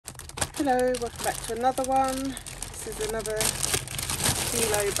Hello, welcome back to another one. This is another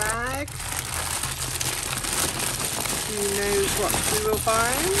kilo bag. Who knows what we will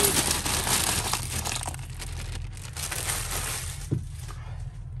find?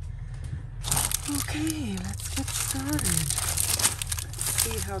 Okay, let's get started. Let's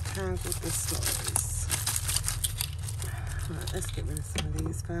see how tangled this was. Right, let's get rid of some of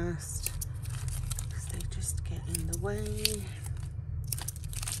these first, because they just get in the way.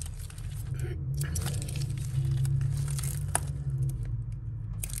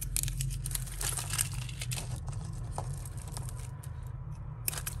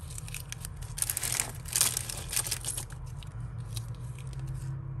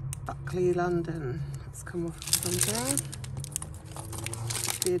 Buckley, London. Let's come off something.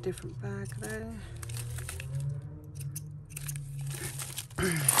 Be a different bag though.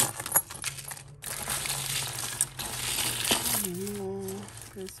 One more.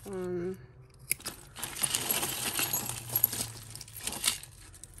 This one.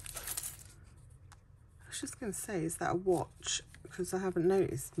 I was just going to say, is that a watch? Because I haven't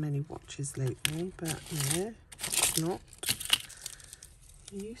noticed many watches lately, but no, it's not.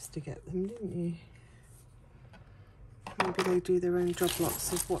 You used to get them, didn't you? Maybe they do their own job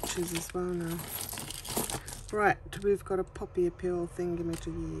lots of watches as well now. Right, we've got a poppy appeal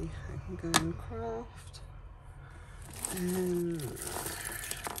thingamajiggy. I can go and craft.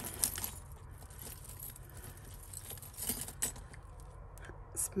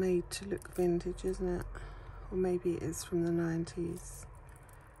 It's made to look vintage, isn't it? Or maybe it is from the 90s.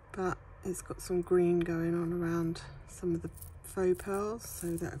 But it's got some green going on around some of the faux pearls,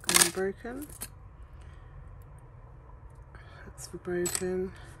 so that are going broken. That's for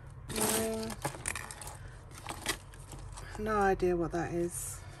broken. Ring. No idea what that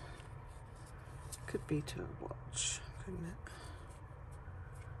is. Could be to a watch, couldn't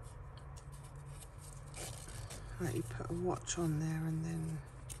it? Like you put a watch on there and then,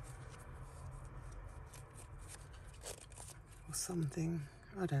 or something.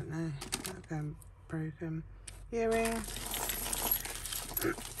 I don't know. That going broken. Earring.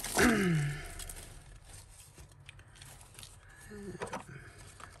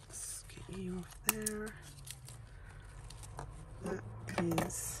 Let's get you off there. That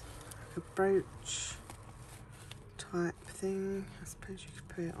is like a brooch type thing. I suppose you could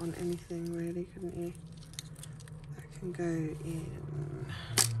put it on anything really, couldn't you? That can go in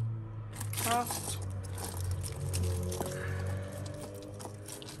craft.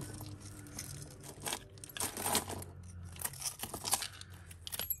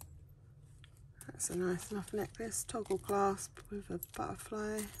 That's a nice enough necklace, toggle clasp with a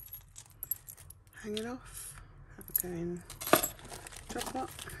butterfly hanging off. Have a go in chocolate.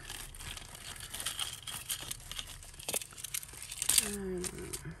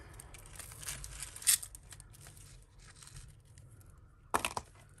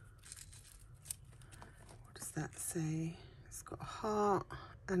 What does that say? It's got a heart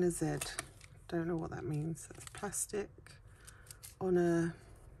and a Z. Don't know what that means. That's plastic on a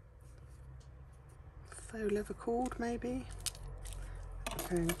faux leather cord, maybe.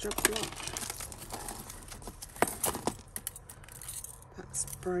 Okay, job block. That's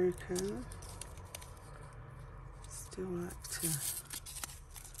broken. Still like to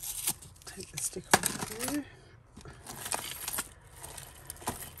take the stick off here.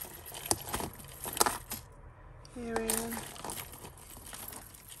 Earring.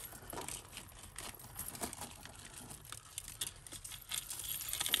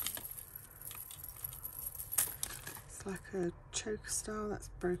 It's like a choker style. That's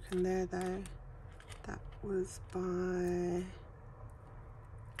broken there though. That was by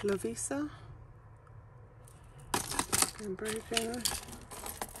Lovisa. And broken.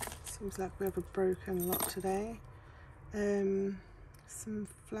 Seems like we have a broken lot today. Some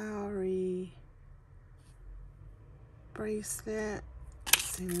flowery bracelet.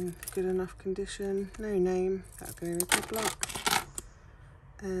 It's in good enough condition. No name. That'll go in a good lot.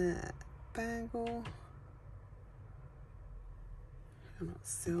 Bangle. You're not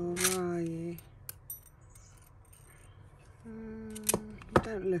silver, are you? You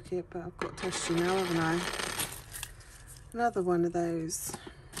don't look it, but I've got to test you now, haven't I? Another one of those.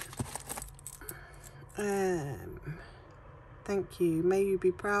 Thank you. May you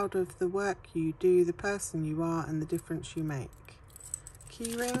be proud of the work you do, the person you are, and the difference you make.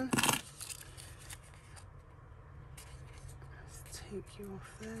 Key ring. Let's take you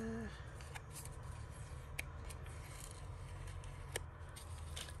off there.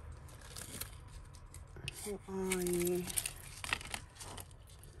 What are you?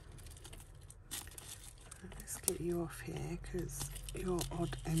 Let's get you off here because you're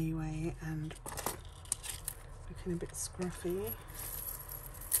odd anyway and looking a bit scruffy.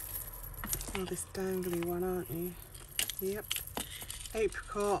 Oh, this dangly one, aren't you? Yep.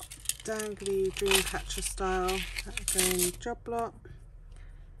 Apricot, dangly, dreamcatcher style. That'll go in your job lot.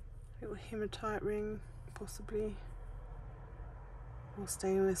 Little hematite ring, possibly. Or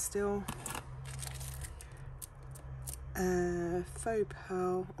stainless steel. Faux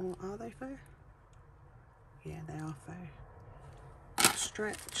pearl, or are they faux? Yeah, they are faux.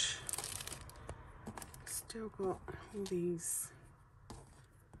 Stretch. Still got all these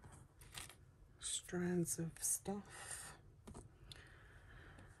strands of stuff.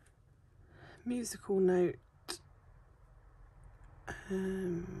 Musical note.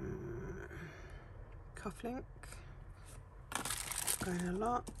 Cufflink. Going a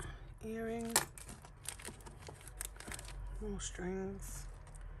lot. Earring. More strings.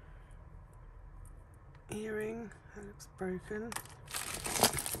 Earring, that looks broken.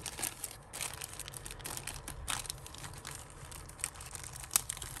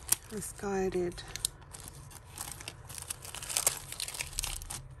 Misguided.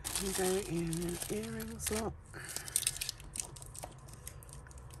 And go in an earrings lot.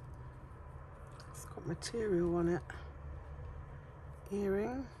 It's got material on it.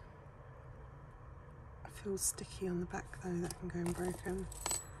 Earring. Feels sticky on the back though, that can go in broken.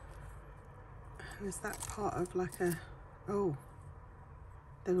 And is that part of like a, oh,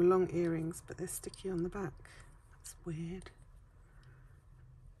 they were long earrings but they're sticky on the back. That's weird.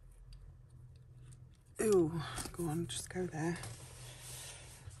 Ooh, go on, just go there.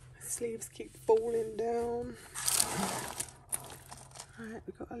 My sleeves keep falling down. Right,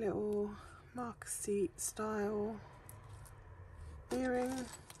 we've got a little marker seat style earring.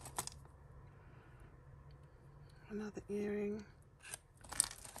 Another earring.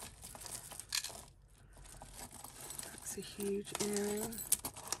 That's a huge earring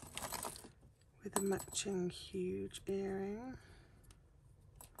with a matching huge earring.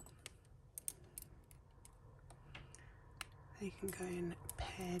 They can go in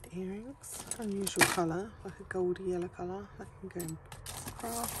paired earrings. Unusual colour, like a goldy yellow colour. That can go in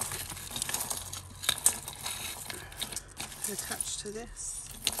craft. Attached to this.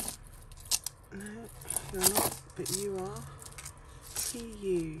 No, you're not, but you are.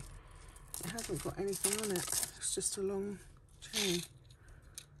 TU. It hasn't got anything on it. It's just a long chain.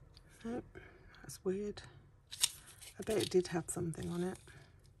 Nope, that's weird. I bet it did have something on it.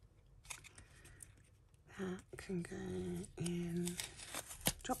 That can go in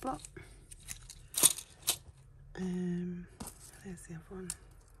job lot. There's the other one.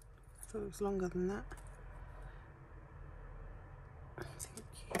 I thought it was longer than that. I think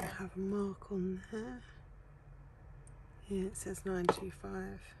you have a mark on there. Yeah, it says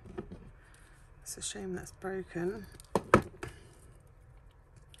 925. It's a shame that's broken.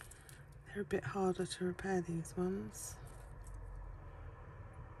 They're a bit harder to repair, these ones.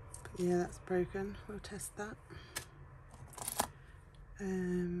 But yeah, that's broken. We'll test that.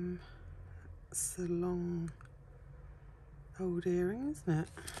 That's a long old earring, isn't it?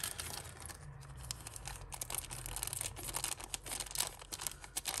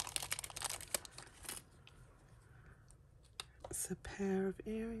 It's a pair of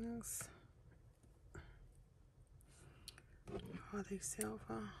earrings. Are they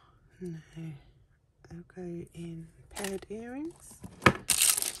silver? No. They'll go in paired earrings.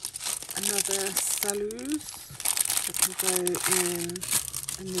 Another salus. It can go in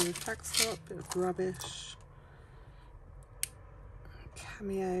a new tag stop, bit of rubbish.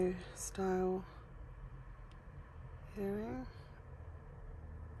 Cameo style earring.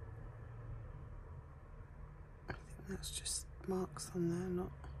 I think that's just marks on there,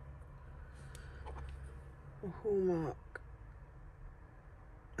 not a hallmark.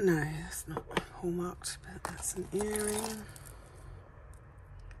 No, that's not hallmarked, but that's an earring.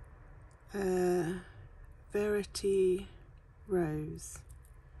 Verity Rose.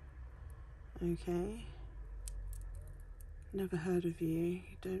 Okay. Never heard of you.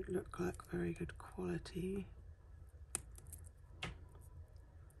 You don't look like very good quality.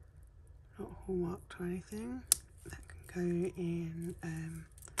 Not hallmarked or anything. That can go in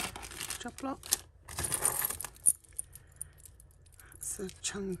job lot. That's a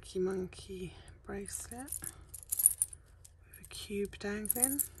chunky monkey bracelet with a cube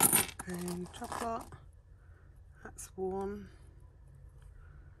dangling. And job lot. That's worn.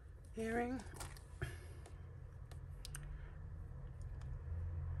 Earring.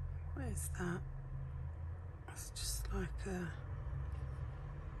 What is that? It's just like a,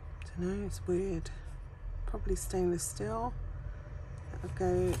 I don't know, it's weird. Probably stainless steel. That'll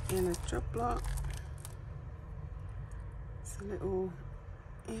go in a job lot. It's a little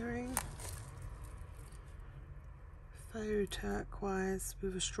earring. Faux turquoise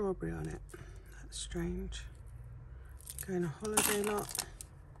with a strawberry on it. That's strange. Going a holiday lot.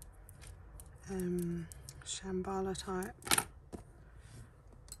 Shambhala type.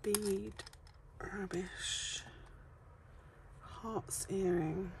 Bead. Rubbish. Hearts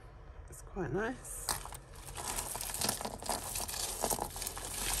earring. It's quite nice.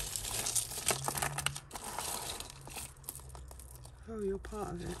 Oh, you're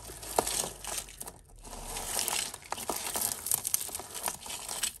part of it.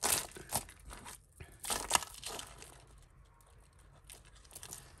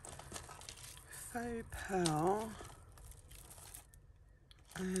 Faux pearl.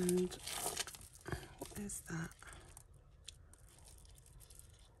 And what is that?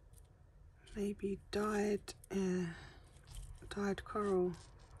 Maybe dyed coral.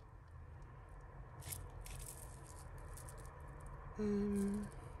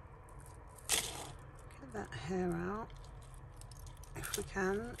 Get that hair out if we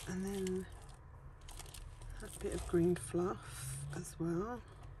can, and then that bit of green fluff as well,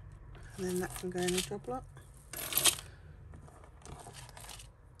 and then that can go in a job lot.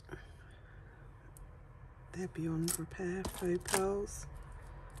 They're beyond repair. Faux pearls.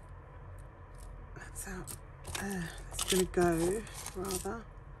 That's out. It's gonna go rather.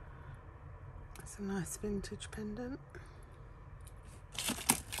 That's a nice vintage pendant.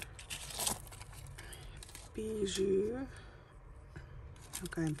 Bijou. I'll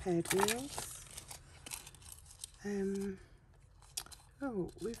go in paired earrings.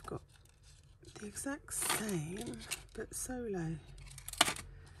 Oh, we've got the exact same but solo.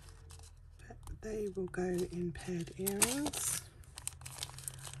 But they will go in paired earrings.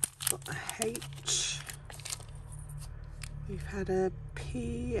 Got a H. We've had a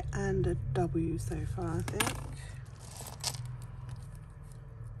P and a W so far, I think.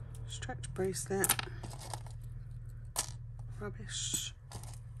 Stretch bracelet. Rubbish.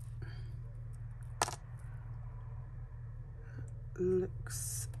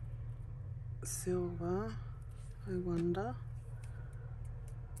 Looks silver. I wonder.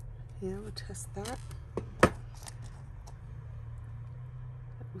 Yeah, we'll test that.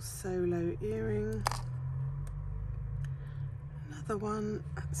 Little solo earring. Another one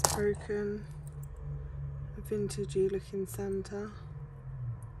that's broken. A vintagey looking Santa.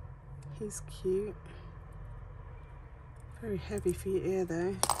 He's cute. Very heavy for your ear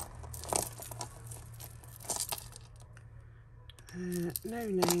though. No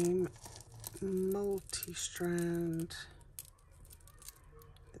name, multi-strand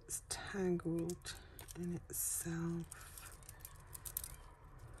that's tangled in itself.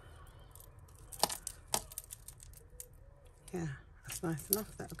 Yeah, that's nice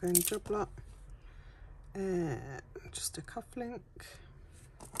enough. That'll go in the job lot. Just a cuff link.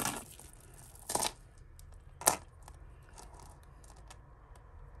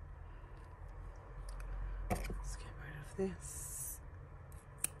 Let's get rid of this.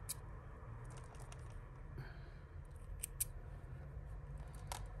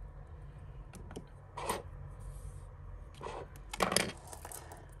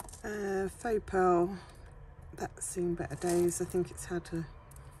 Faux pearl, that's seen better days. I think it's had a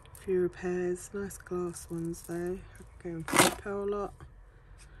few repairs. Nice glass ones though. Going for faux pearl lot.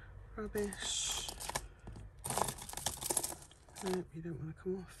 Rubbish. Nope, you don't want to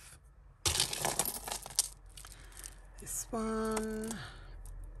come off. This one.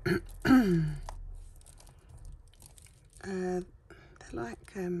 They're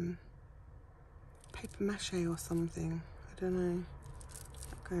like paper mache or something. I don't know.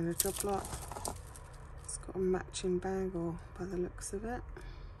 Going to job lot. It's got a matching bangle by the looks of it.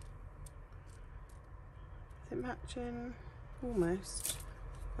 Is it matching? Almost.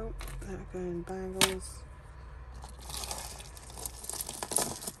 Oh, there we go in bangles.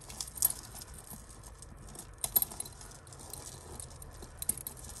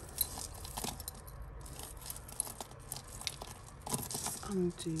 Let's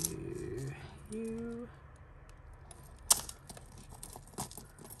undo you.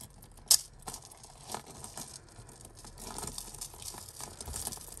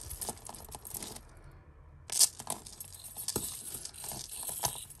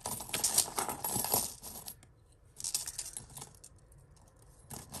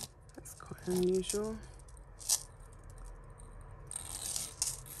 Unusual.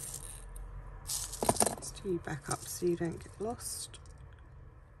 Let's do you back up so you don't get lost.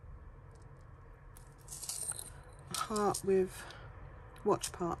 A heart with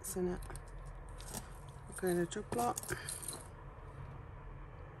watch parts in it. We'll go in a job lot.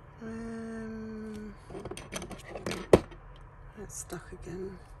 it's stuck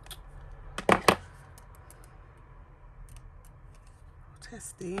again.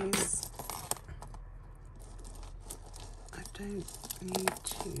 Test these. I don't need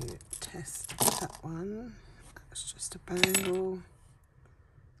to test that one. That's just a bangle.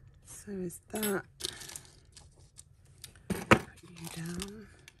 So is that. Put you down.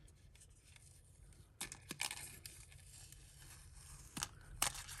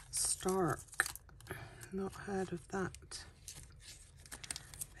 Stark. Not heard of that.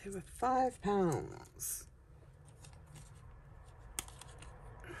 They were £5.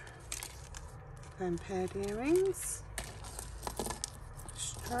 Then paired earrings.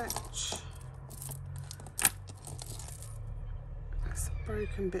 Stretch. That's a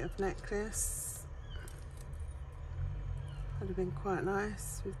broken bit of necklace. Would have been quite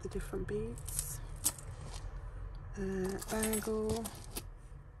nice with the different beads. Bangle.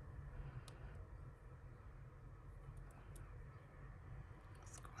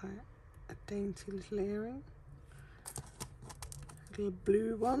 It's quite a dainty little earring. A little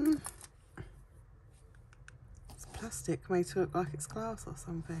blue one. Plastic, made to look like it's glass or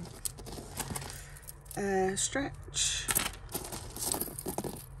something. Stretch.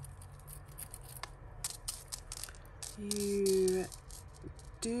 You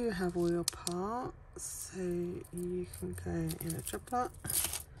do have all your parts, so you can go in a job lot.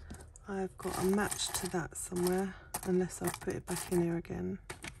 I've got a match to that somewhere, unless I've put it back in here again.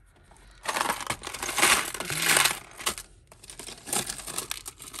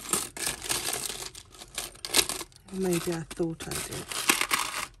 Maybe I thought I did.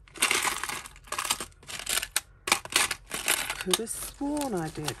 Could have sworn I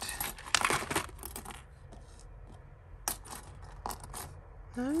did.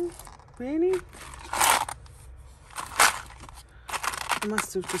 No? Really? I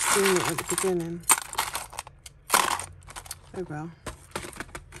must have just seen it at the beginning. Oh well.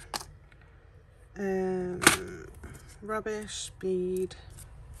 Rubbish, bead.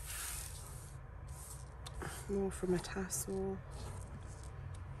 More from a tassel.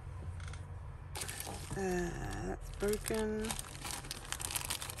 That's broken.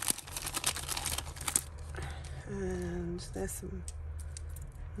 And there's some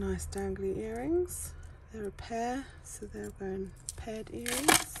nice dangly earrings. They're a pair, so they're going paired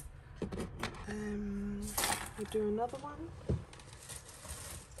earrings. We'll do another one.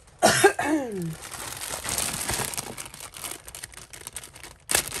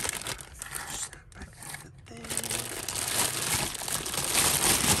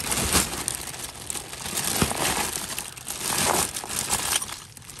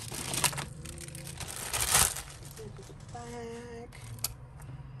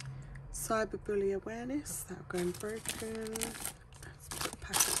 Cyberbully awareness, that'll go in broken. Let's put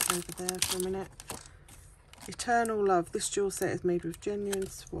packets over there for a minute. Eternal love, this jewel set is made with genuine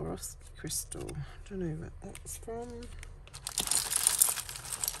Swarovski crystal. Don't know what that's from.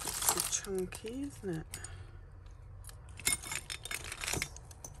 It's chunky, isn't it?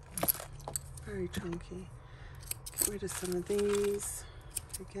 Very chunky. Get rid of some of these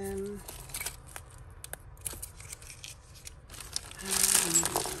again.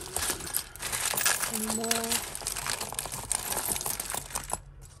 Some more.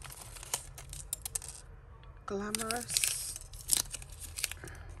 Glamorous.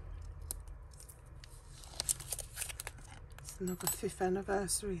 It's another 5th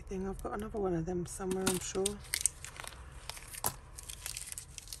anniversary thing. I've got another one of them somewhere, I'm sure.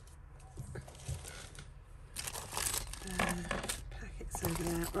 Packets over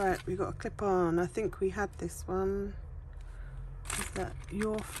there. Right, we got a clip on. I think we had this one. Is that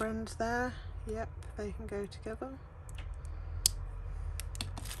your friend there? Yep, they can go together.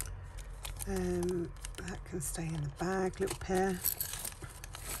 That can stay in the bag, little pair.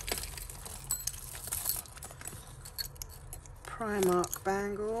 Primark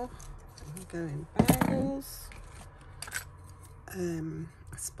bangle, can go in bangles. A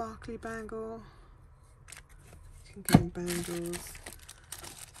sparkly bangle, can go in bangles.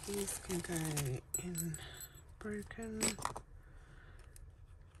 These can go in broken.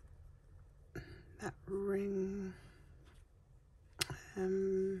 That ring,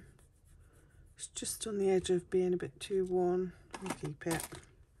 it's just on the edge of being a bit too worn. I'll keep it.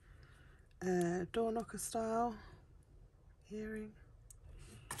 Door knocker style earring.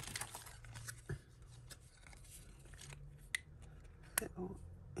 Little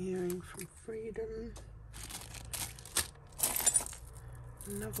earring from Freedom.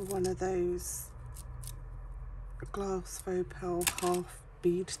 Another one of those glass faux pearl half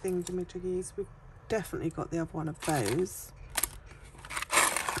bead thingamajiggies. We've definitely got the other one of those.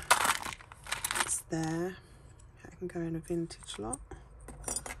 It's there. I can go in a vintage lot.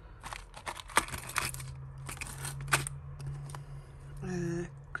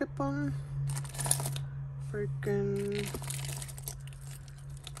 Clip-on, broken.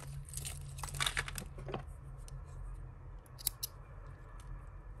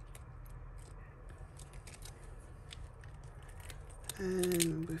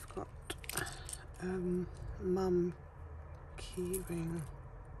 And we've got mum keyring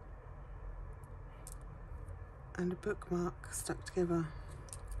and a bookmark stuck together.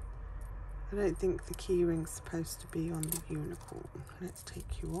 I don't think the keyring's supposed to be on the unicorn. Let's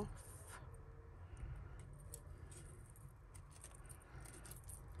take you off.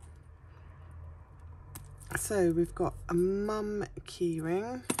 So we've got a mum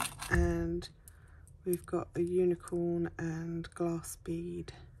keyring and we've got a unicorn and glass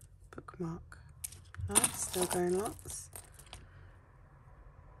bead bookmark. Nice, still going lots.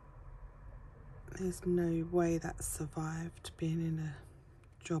 There's no way that survived being in a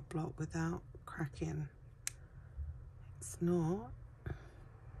job lot without cracking. It's not.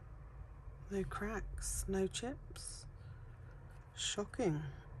 No cracks, no chips. Shocking.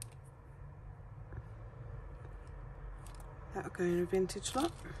 That'll go in a vintage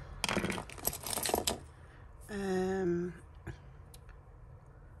lot. You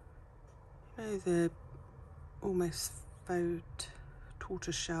know, the almost faux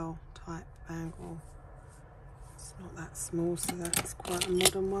tortoiseshell type bangle. It's not that small, so that's quite a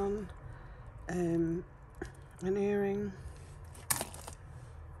modern one. An earring.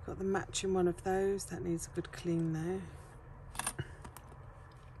 Got the matching one of those. That needs a good clean though.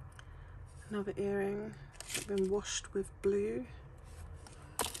 Another earring. Been washed with blue.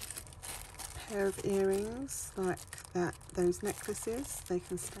 Pair of earrings like that. Those necklaces. They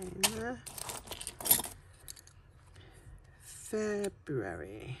can stay in there.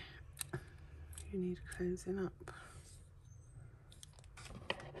 February. You need closing up.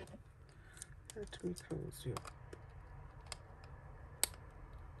 Let me close you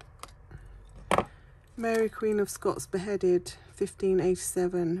up. Mary Queen of Scots beheaded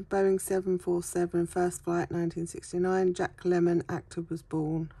 1587. Boeing 747 first flight 1969. Jack Lemmon, actor, was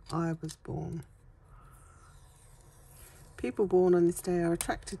born. I was born. People born on this day are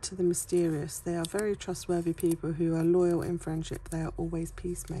attracted to the mysterious. They are very trustworthy people who are loyal in friendship. They are always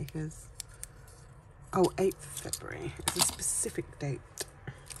peacemakers. Oh, 8th of February. It's a specific date.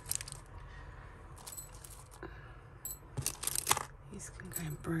 These can go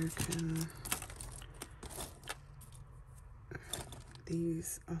broken.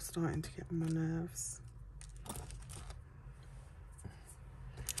 These are starting to get on my nerves.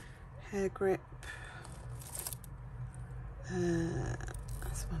 Hair grip.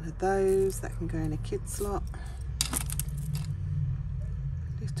 That's one of those that can go in a kid's lot.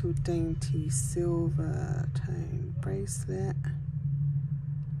 Little dainty silver tone bracelet.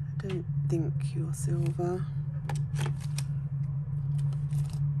 I don't think you're silver.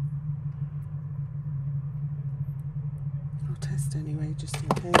 I'll test anyway, just in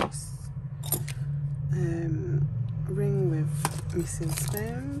case. Ring with missing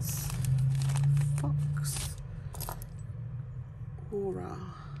stones. Fox. Aura,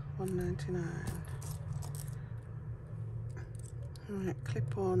 $1.99. Right,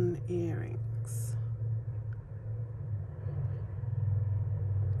 clip-on earrings.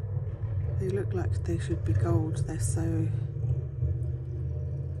 They look like they should be gold. They're so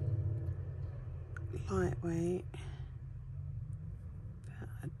lightweight, but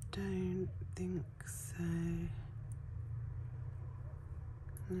I don't think so.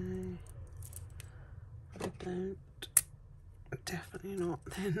 No, I don't. Definitely not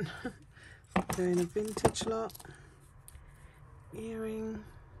then. Go in a vintage lot. Earring.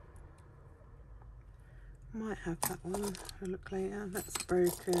 Might have that one. I'll look later. That's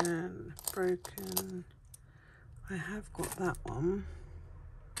broken. Broken. I have got that one.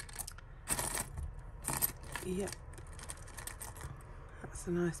 Yep. That's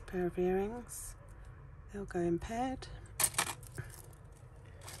a nice pair of earrings. They'll go in paired.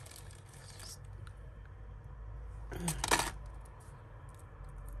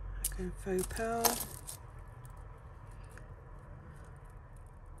 Faux pearl.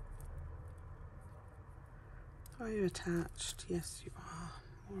 Are you attached? Yes, you are.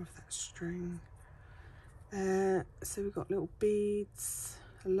 More of that string. So we've got little beads,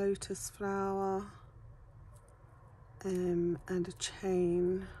 a lotus flower, and a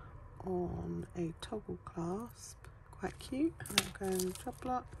chain on a toggle clasp. Quite cute. I'll go in the top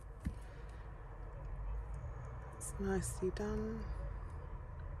lot. It's nicely done.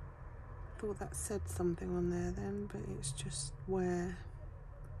 Thought that said something on there then, but it's just where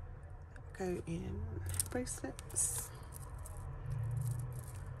that go in bracelets.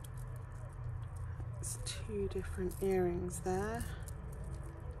 That's 2 different earrings there.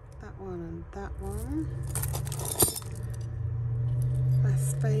 That one and that one.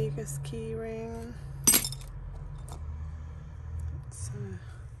 Las Vegas key ring. That's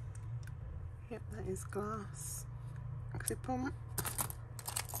yep, that is glass. Clip on.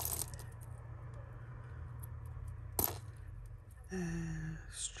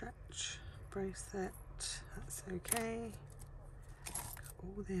 Stretch bracelet, that's okay.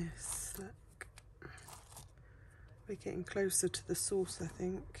 All this, look. We're getting closer to the source, I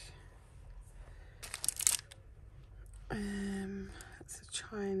think. That's a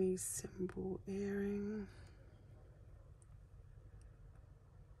Chinese symbol earring.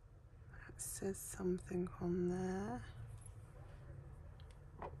 That says something on there.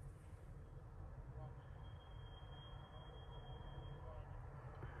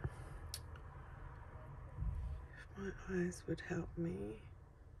 My eyes would help me.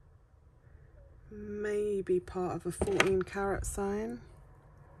 Maybe part of a 14 carat sign.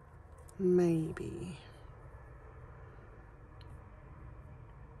 Maybe.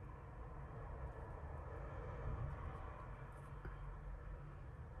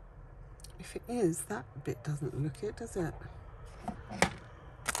 If it is, that bit doesn't look it, does it?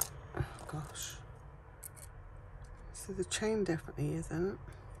 Oh gosh. So the chain definitely isn't.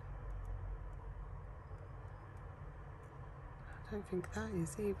 I don't think that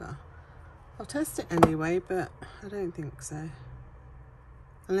is either. I'll test it anyway, but I don't think so.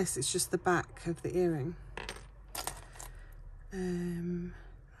 Unless it's just the back of the earring.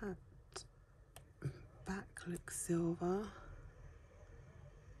 That back looks silver.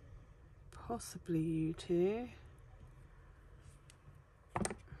 Possibly you two.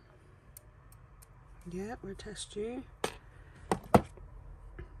 Yeah, we'll test you.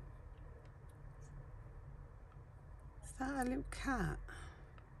 Is that a little cat?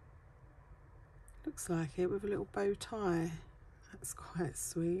 Looks like it, with a little bow tie. That's quite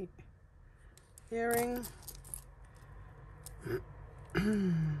sweet. Earring.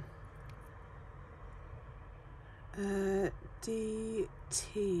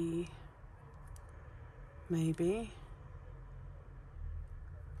 DT. Maybe.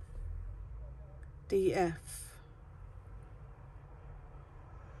 DF.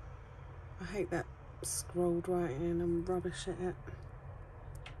 I hate that scrolled writing, I'm rubbish at it.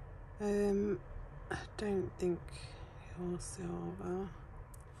 I don't think you're silver.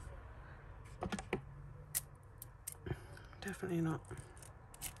 Definitely not.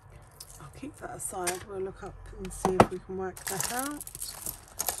 I'll keep that aside. We'll look up and see if we can work that out.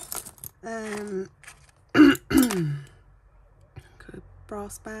 Good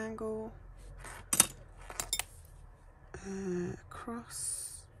brass bangle.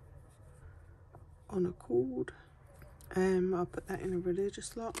 Cross on a cord. I'll put that in a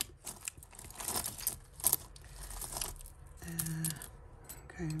religious lock.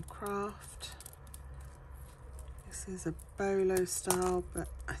 Going craft. This is a bolo style, but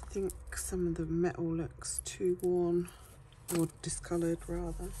I think some of the metal looks too worn, or discoloured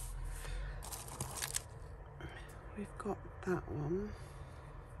rather. We've got that one.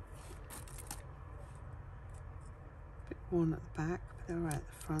 A bit worn at the back, but they're right at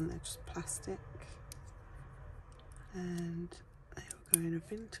the front, they're just plastic. And they will go in a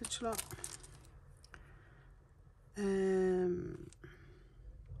vintage lock.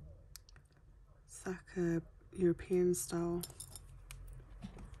 It's like a European style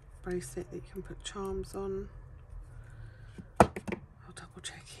bracelet that you can put charms on. I'll double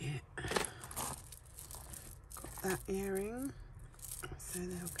check it. Got that earring, so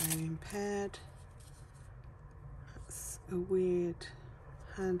they'll go in paired. That's a weird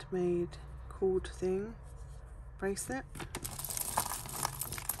handmade cord thing bracelet.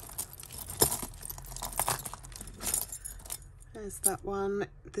 There's that one.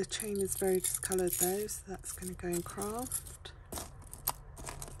 The chain is very discoloured though, so that's going to go in craft.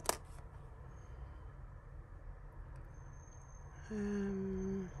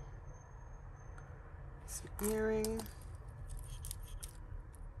 Some earring.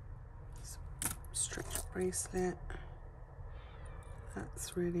 Stretch bracelet.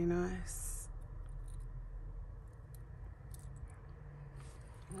 That's really nice.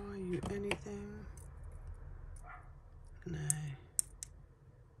 Are you anything? No.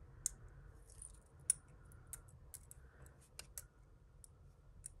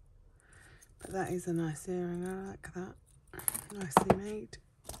 But that is a nice earring, I like that. Nicely made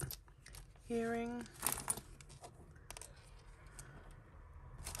earring.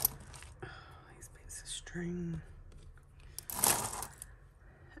 Oh, these bits of string.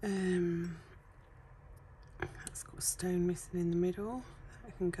 That's got a stone missing in the middle.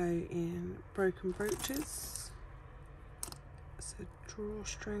 That can go in broken brooches. It's a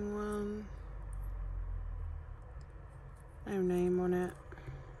drawstring one. No name on it.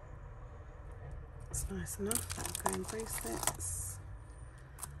 It's nice enough. That'll go in bracelets.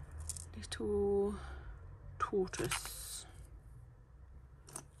 Little tortoise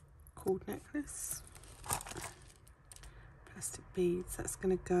cord necklace. Plastic beads. That's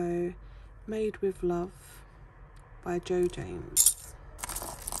going to go Made with Love by Joe James.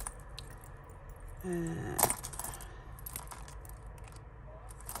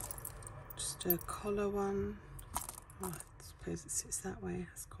 Just a collar one. Oh, I suppose it sits that way.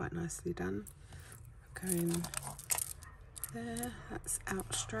 It's quite nicely done. Going there. That's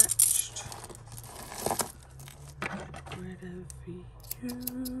outstretched. Get rid of you.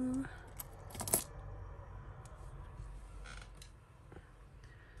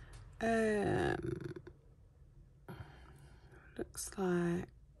 Looks like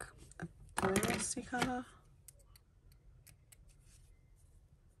a brassy colour.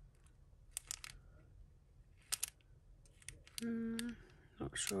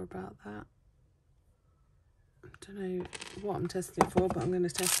 Not sure about that. Don't know what I'm testing it for, but I'm going to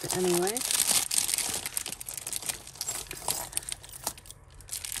test it anyway.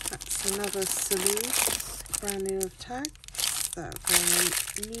 That's another Salute, brand new of tags. That'll go in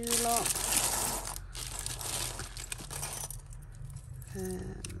new lot.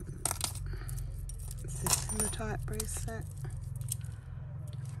 It's a hematite bracelet.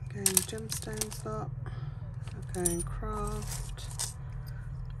 Going gemstones lot. That'll go in craft.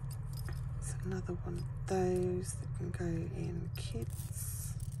 It's another one of those that can go in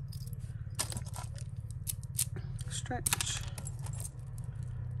kids. Stretch.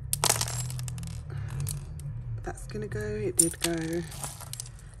 That's gonna go. It did go.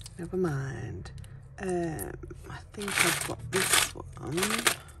 Never mind. I think I've got this one.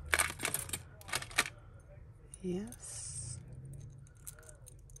 Yes.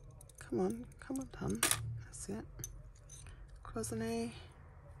 Come on, done. That's it. Cloisonne.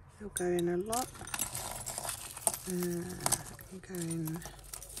 It'll go in a lot. It can go in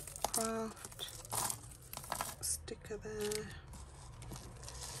craft. Sticker there.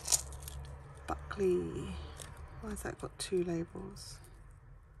 Buckley. Why has that got two labels?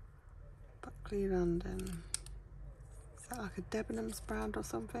 Buckley London. Is that like a Debenhams brand or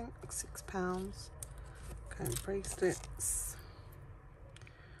something? Like £6. Okay, bracelets.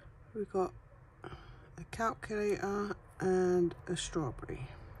 We've got a calculator and a strawberry.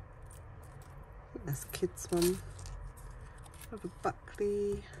 I think that's a kids one. We have a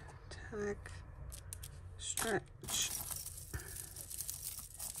Buckley tag. Stretch.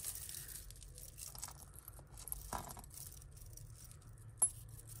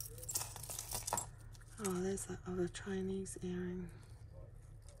 Oh, there's that other Chinese earring.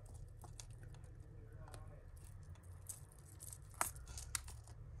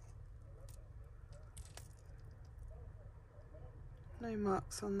 No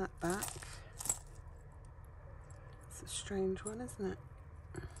marks on that back. It's a strange one, isn't it?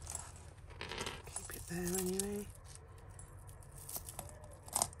 Keep it there anyway.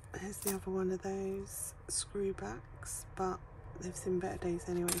 Here's the other one of those screw backs, but they've seen better days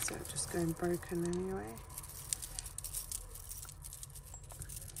anyway, so it's just going broken anyway.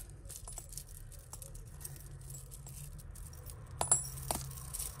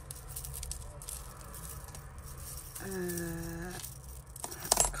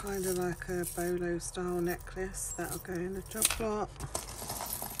 Kind of like a bolo style necklace that'll go in a job lot.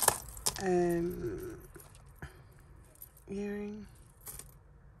 Earring.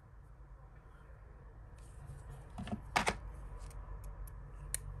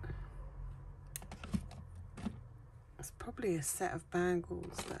 It's probably a set of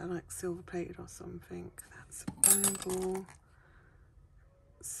bangles that are like silver plated or something. That's a bangle.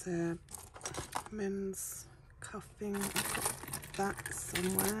 It's a men's cuffing. I've got that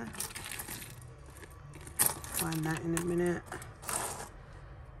somewhere. Find that in a minute.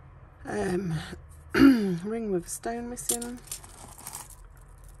 Ring with a stone missing.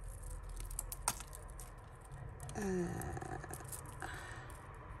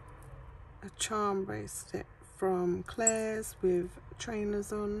 A charm bracelet from Claire's with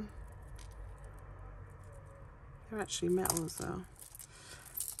trainers on. They're actually metal as well.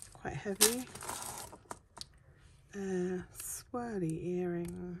 It's quite heavy. Swirly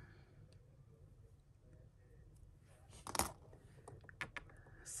earring.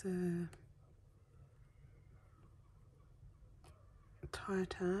 It's a tie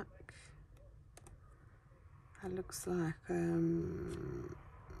tack. That looks like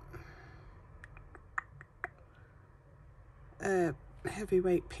a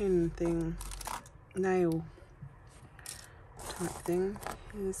heavyweight pin thing, nail type thing.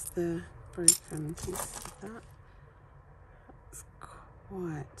 Here's the broken piece of that. That's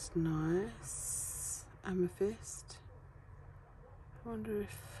quite nice. Amethyst. I wonder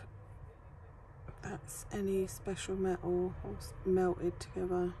if that's any special metal or melted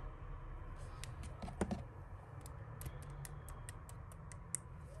together.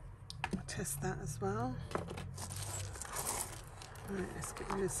 I'll test that as well. Right, let's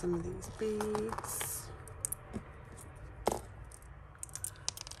get rid of some of these beads.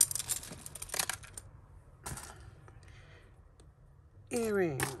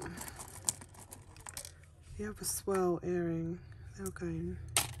 Earring. The other swirl earring. They're going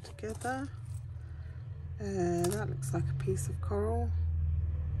together. That looks like a piece of coral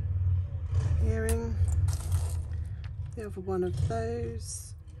earring. The other one of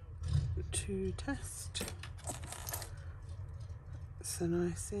those to test. It's a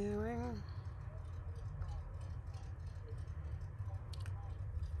nice earring.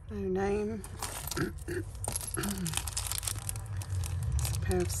 No name. It's a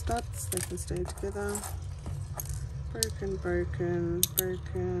pair of studs, they can stay together. Broken, broken,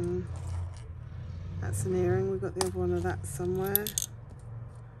 broken. That's an earring. We've got the other one of that somewhere.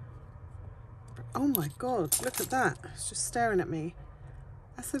 Oh my god, look at that. It's just staring at me.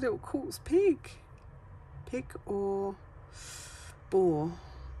 That's a little quartz pig. Pig or boar,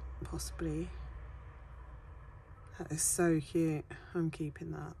 possibly. That is so cute. I'm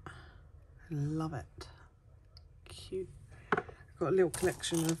keeping that. I love it. Cute. I've got a little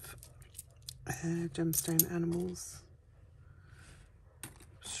collection of gemstone animals.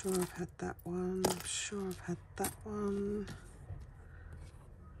 I'm sure I've had that one. I'm sure I've had that one.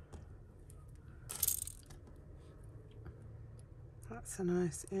 That's a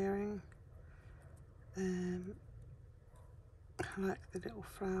nice earring. I like the little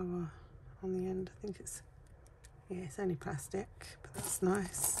flower on the end. I think it's, yeah, it's only plastic, but that's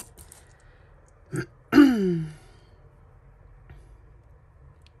nice.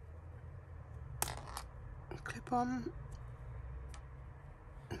 Clip on.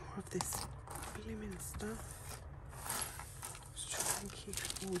 More of this blooming stuff. Just try and keep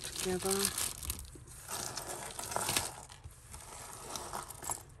it all together.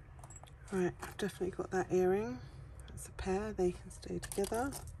 Right, I've definitely got that earring. That's a pair, they can stay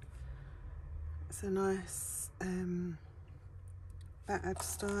together. It's a nice battered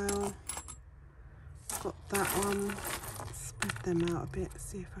style. Got that one. Spread them out a bit,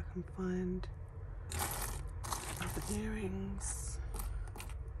 see if I can find other earrings.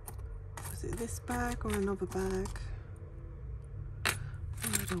 Was it this bag or another bag? I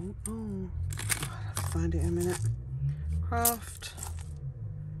don't know. I'll have to find it in a minute. Craft.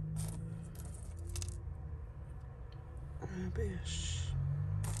 Rubbish.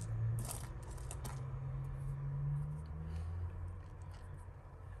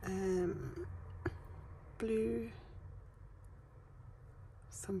 Blue.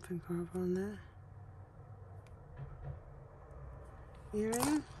 Something or other on there.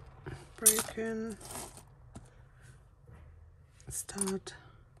 Earring. Broken. Stud.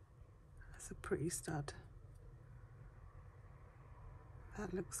 That's a pretty stud.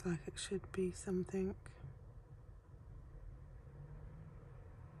 That looks like it should be something.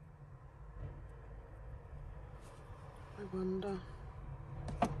 I wonder.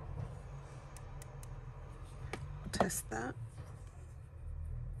 I'll test that.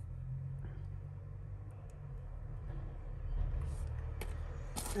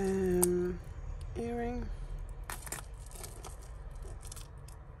 Earring.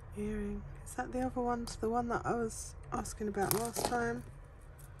 Earring. Is that the other one to the one that I was asking about last time?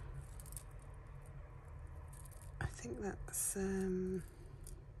 I think that's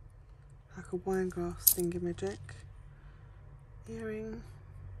like a wine glass thingamajig. Earring.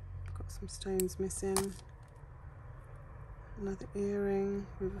 Got some stones missing. Another earring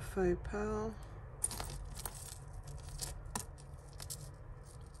with a faux pearl.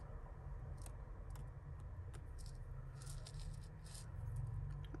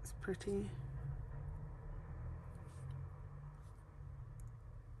 That's pretty.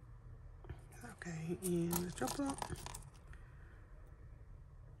 Okay, and the drop lot.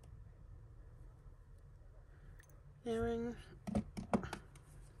 Earring.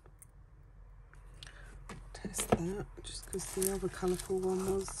 Test that, just because the other colourful one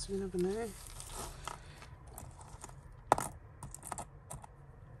was, you never know.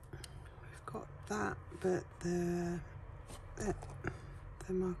 We've got that, but the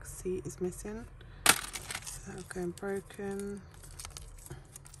marker seat is missing. So that'll go broken.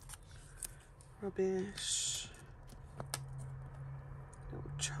 Rubbish.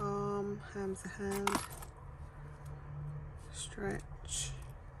 palm, ham's a hand, stretch.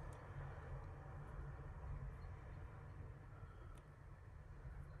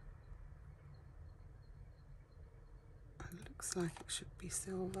 It looks like it should be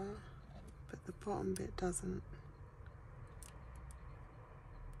silver, but the bottom bit doesn't.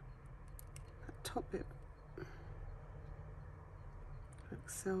 That top bit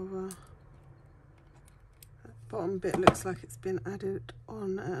looks silver. That bottom bit looks like it's been added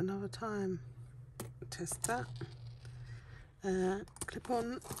on at another time. Test that. Clip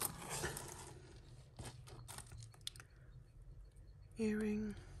on.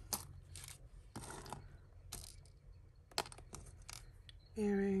 Earring.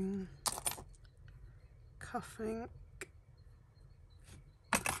 Earring. Cufflink.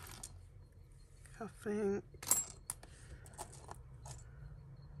 Cufflink.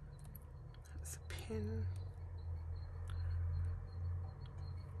 That's a pin.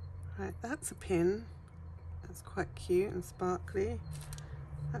 Right, that's a pin. That's quite cute and sparkly.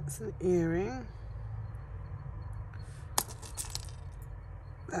 That's an earring.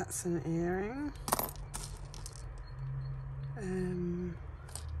 That's an earring.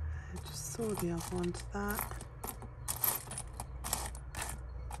 I just saw the other one to that.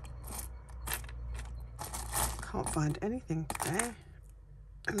 Can't find anything today,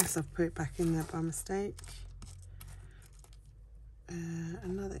 unless I've put it back in there by mistake.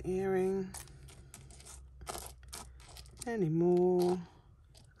 Another earring. Any more?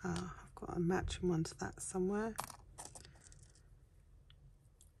 I've got a matching one to that somewhere.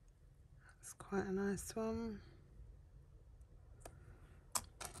 That's quite a nice one.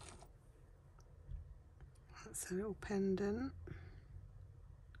 That's a little pendant.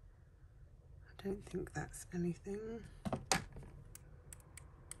 I don't think that's anything. I'll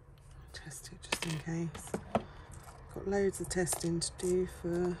test it just in case. Got loads of testing to do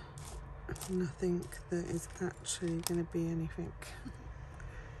for nothing that is actually going to be anything.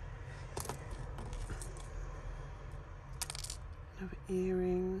 Another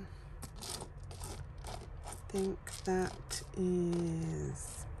earring. I think that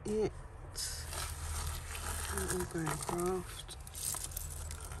is it. Little grey craft.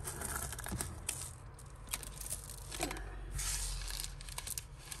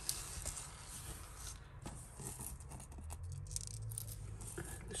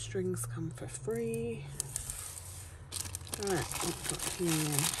 The strings come for free. Alright, what's got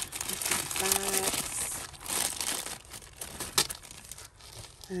here? Bags.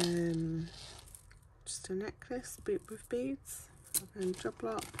 Just a necklace with beads and job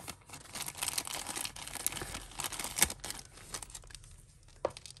lot.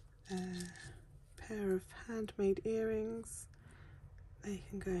 Pair of handmade earrings. They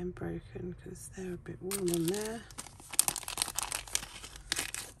can go in broken because they're a bit worn on there.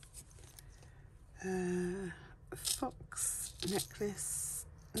 A fox necklace,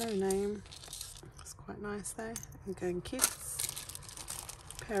 no name. It's quite nice though. They can go in kids.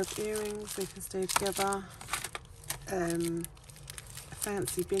 Pair of earrings, they can stay together. A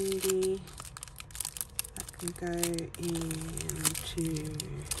fancy bindi that can go into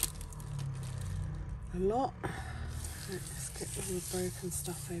a lot. Let's get all the broken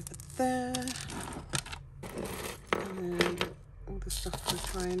stuff over there. And then all the stuff we'll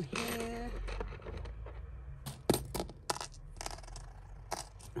try in here.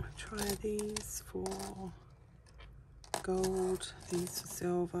 I'll try these for gold, these for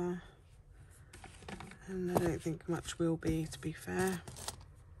silver. And I don't think much will be, to be fair.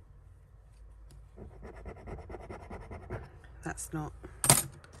 That's not.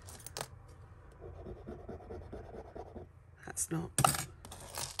 That's not.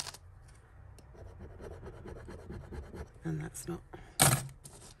 And that's not.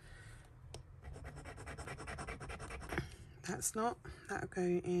 That's not. That'll go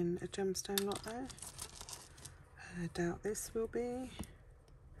in a gemstone lot though. I doubt this will be.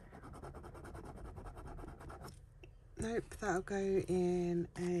 Nope, that'll go in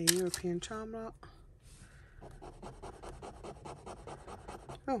a European charm lot.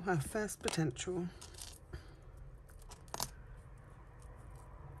 Oh, our first potential.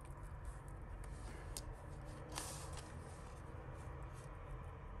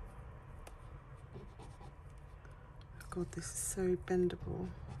 God, this is so bendable.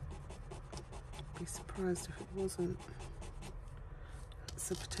 I'd be surprised if it wasn't.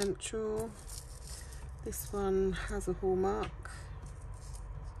 That's a potential. This one has a hallmark.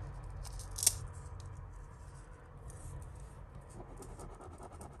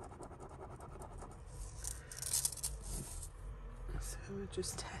 So we'll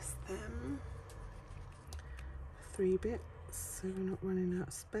just test them. 3 bits. so we're not running out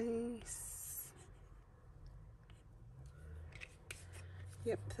of space.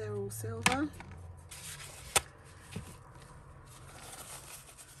 Yep, they're all silver.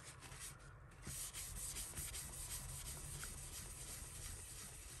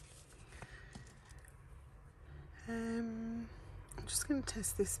 I'm just going to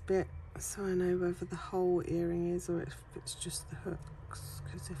test this bit so I know whether the whole earring is or if it's just the hooks,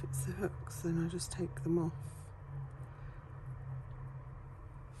 because if it's the hooks then I just take them off.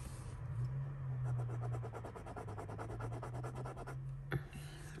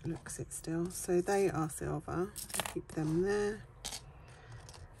 That looks it still. So they are silver, I'll keep them there.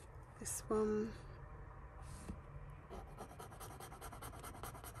 This one,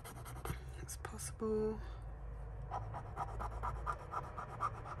 it's possible.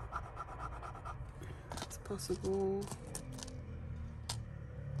 It's possible.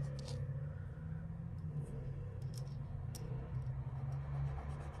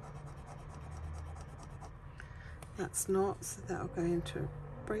 That's not, so that'll go into a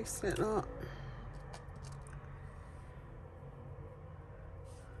bracelet lot.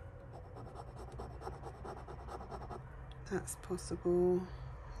 That's possible.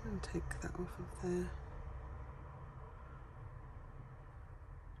 And take that off of there.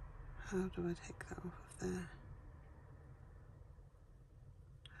 How do I take that off of there?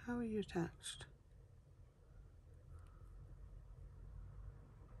 How are you attached?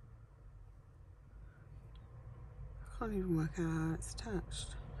 I can't even work out how it's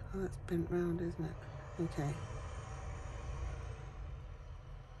attached. Oh, that's bent round, isn't it? Okay.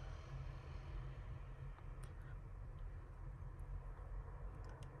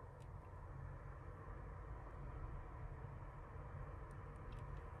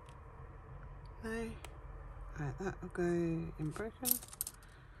 No. Right, that will go in broken.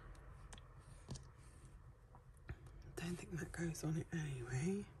 Don't think that goes on it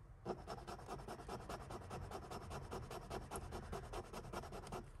anyway.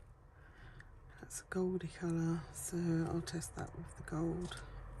 That's a goldy colour, so I'll test that with the gold.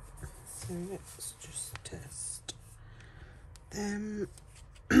 So let's just test them.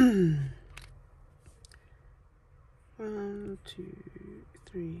 1, 2,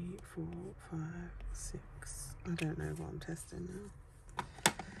 3, 4, 5, 6. I don't know what I'm testing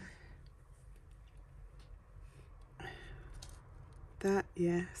now. That,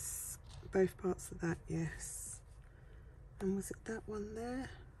 yes. Both parts of that, yes. And was it that one there?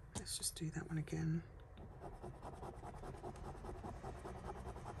 Let's just do that one again.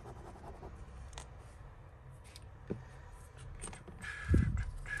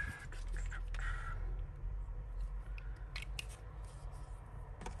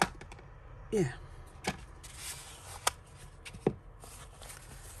 Yeah.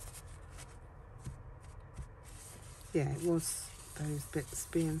 Yeah, it was those bits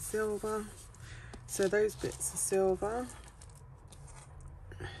being silver. So those bits are silver.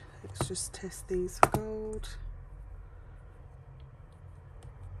 Let's just test these for gold.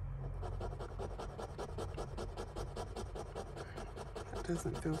 That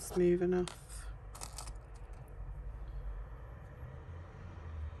doesn't feel smooth enough.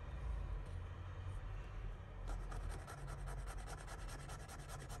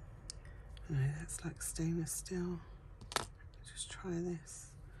 No, that's like stainless steel. Just try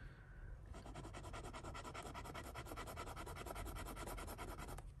this.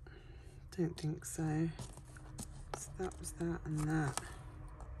 Don't think so. So that was that and that.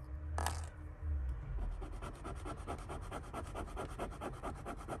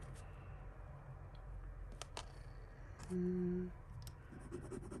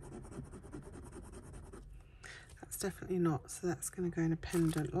 That's definitely not, so that's going to go in a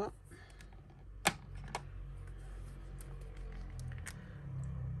pendant lot. So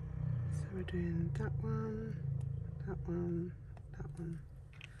we're doing that one, that one, that one.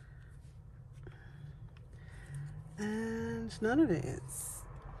 And none of it is.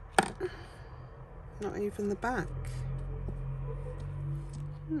 Not even the back.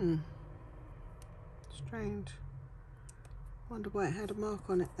 Strange. Wonder why it had a mark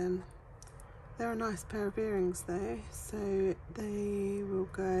on it then. They're a nice pair of earrings though, so they will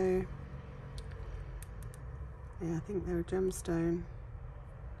go, yeah, I think they're a gemstone.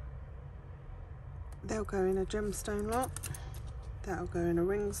 They'll go in a gemstone lot, that'll go in a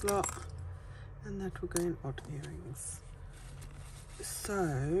rings lot, and that will go in odd earrings.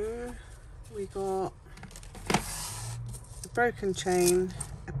 So we got a broken chain,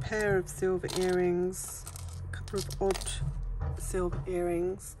 a pair of silver earrings, a couple of odd silver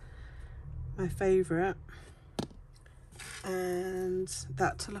earrings, my favourite, and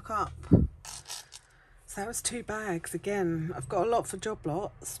that to look up. So that was 2 bags again. I've got a lot for job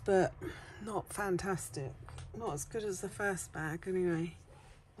lots, but not fantastic. Not as good as the first bag anyway.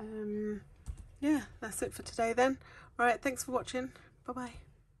 Yeah, that's it for today then. Alright, thanks for watching. Bye bye.